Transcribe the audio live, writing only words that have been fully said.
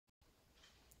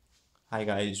Hi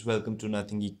guys, welcome to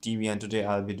Nothing Geek TV, and today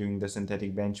I'll be doing the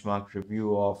synthetic benchmark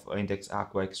review of Intex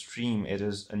Aqua Xtreme. It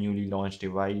is a newly launched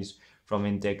device from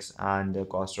Intex and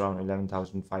costs around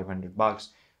 11,500 bucks.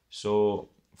 So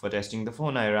for testing the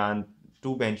phone, I ran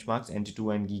two benchmarks,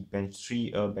 NT2 and Geekbench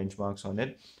 3 benchmarks on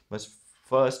it. But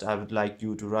first, I would like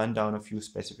you to run down a few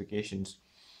specifications.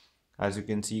 As you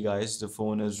can see, guys, the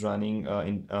phone is running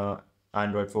in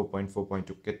Android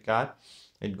 4.4.2 KitKat.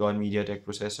 It got MediaTek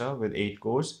processor with 8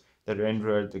 cores. The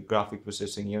rendered, the graphic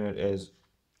processing unit is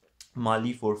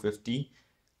Mali 450.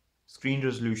 Screen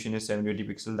resolution is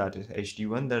 720 pixel, that is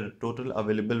HD1. The total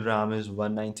available RAM is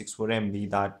 1964 MB,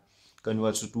 that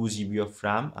converts to 2 GB of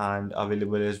RAM, and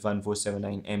available is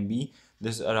 1479 MB.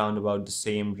 This is around about the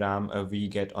same RAM we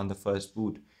get on the first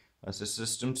boot. So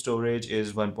system storage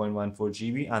is 1.14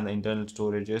 GB and the internal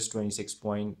storage is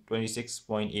 26.85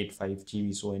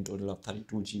 GB. So in total of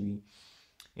 32 GB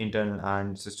internal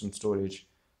and system storage.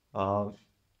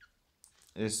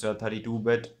 It's a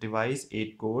 32-bit device,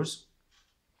 8 cores,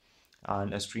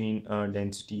 and a screen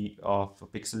density of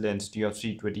pixel density of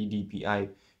 320 dpi,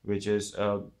 which is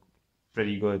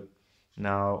pretty good.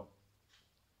 Now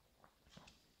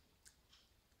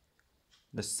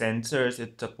the sensors,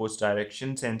 it supports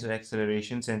direction sensor,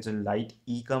 acceleration sensor, light,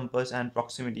 e-compass, and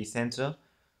proximity sensor.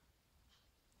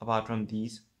 Apart from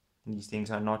these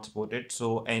things are not supported.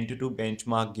 So NT2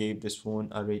 benchmark gave this phone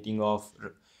a rating of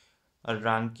a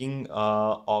ranking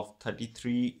of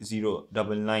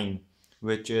 33099,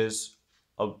 which is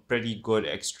a pretty good,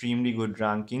 extremely good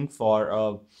ranking for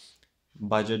a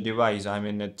budget device. I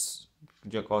mean, it's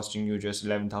costing you just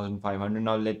 11,500.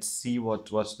 Now let's see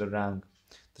what's the rank.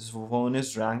 This phone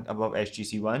is ranked above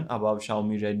HTC One, above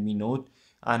Xiaomi Redmi Note,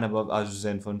 and above Asus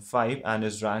Zenfone 5, and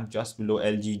is ranked just below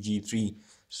LG G3.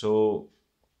 So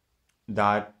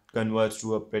that converts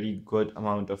to a pretty good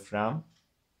amount of RAM.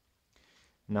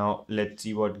 Now let's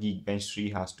see what Geekbench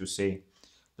 3 has to say.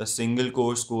 The single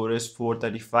core score is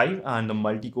 435 and the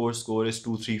multi-core score is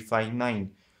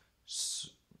 2359.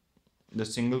 The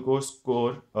single core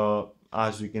score,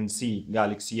 as we can see,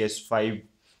 Galaxy S5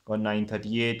 got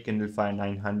 938, Kindle Fire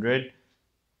 900,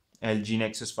 LG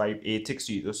Nexus 5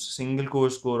 860. The single core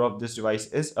score of this device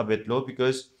is a bit low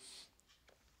because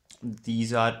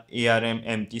these are ARM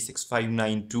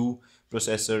MT6592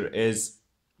 processor is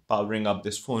powering up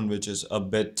this phone, which is a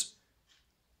bit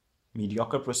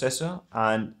mediocre processor,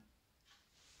 and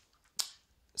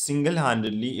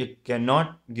single-handedly it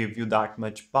cannot give you that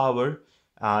much power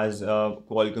as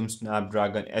Qualcomm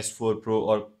Snapdragon S4 Pro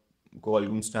or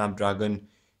Qualcomm Snapdragon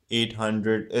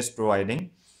 800 is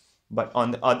providing. But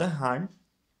on the other hand,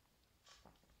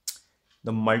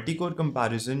 the multi-core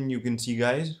comparison, you can see,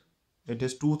 guys, it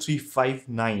is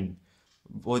 2359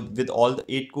 with all the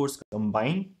 8 cores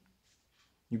combined.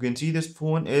 You can see this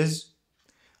phone is,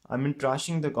 I mean,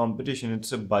 trashing the competition.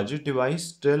 It's a budget device,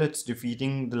 still it's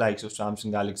defeating the likes of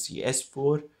Samsung Galaxy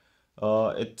S4.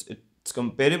 It's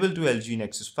comparable to LG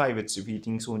Nexus 5. It's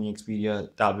defeating Sony Xperia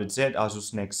Tablet Z,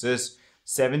 Asus Nexus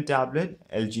 7 tablet,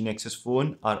 LG Nexus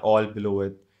phone are all below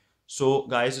it. So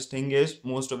guys, this thing is,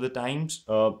 most of the times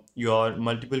your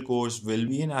multiple cores will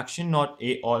be in action, not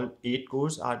all 8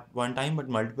 cores at one time, but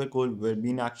multiple cores will be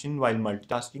in action while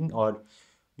multitasking or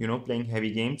playing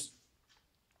heavy games.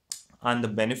 And the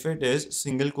benefit is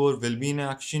single core will be in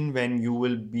action when you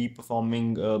will be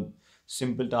performing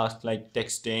simple tasks like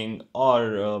texting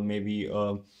or maybe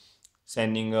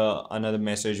sending another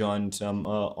message on some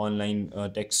online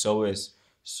text service.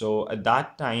 So at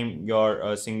that time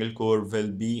your single core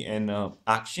will be in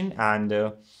action, and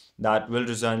that will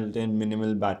result in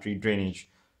minimal battery drainage.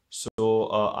 So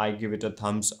I give it a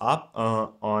thumbs up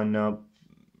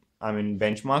I mean,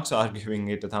 benchmarks are giving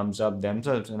it a thumbs up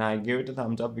themselves, and I give it a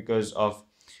thumbs up because of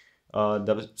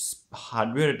the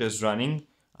hardware it is running.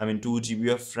 I mean, 2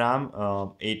 GB of RAM,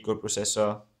 8 core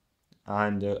processor,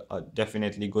 and a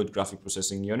definitely good graphic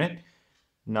processing unit.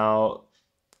 Now,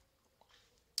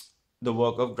 the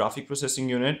work of graphic processing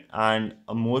unit and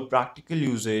a more practical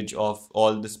usage of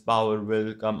all this power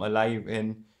will come alive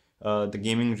in the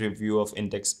gaming review of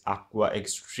Intex Aqua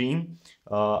Xtreme.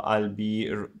 I'll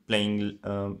be playing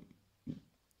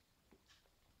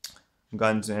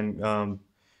Guns and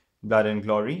Blood and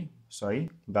Glory,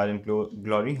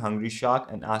 Hungry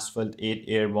Shark, and Asphalt 8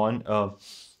 Airborne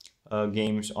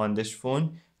games on this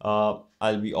phone. I'll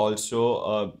be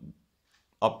also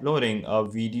uploading a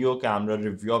video camera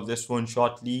review of this phone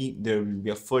shortly. There will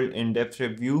be a full in-depth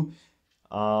review,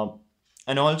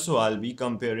 and also I'll be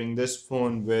comparing this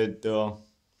phone with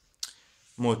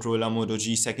Motorola Moto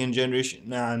G 2nd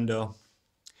generation and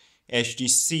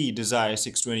HTC Desire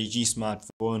 620G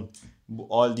smartphone.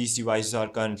 All these devices are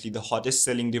currently the hottest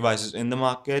selling devices in the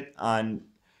market, and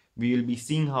we will be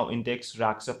seeing how Intex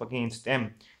racks up against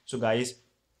them. So guys,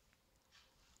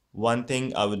 one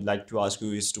thing I would like to ask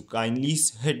you is to kindly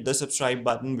hit the subscribe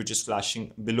button, which is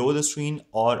flashing below the screen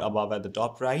or above at the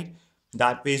top right.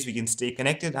 That way we can stay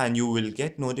connected and you will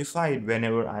get notified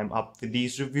whenever I'm up with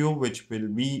these review, which will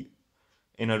be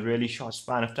in a really short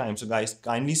span of time. So guys,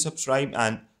 kindly subscribe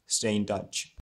and stay in touch.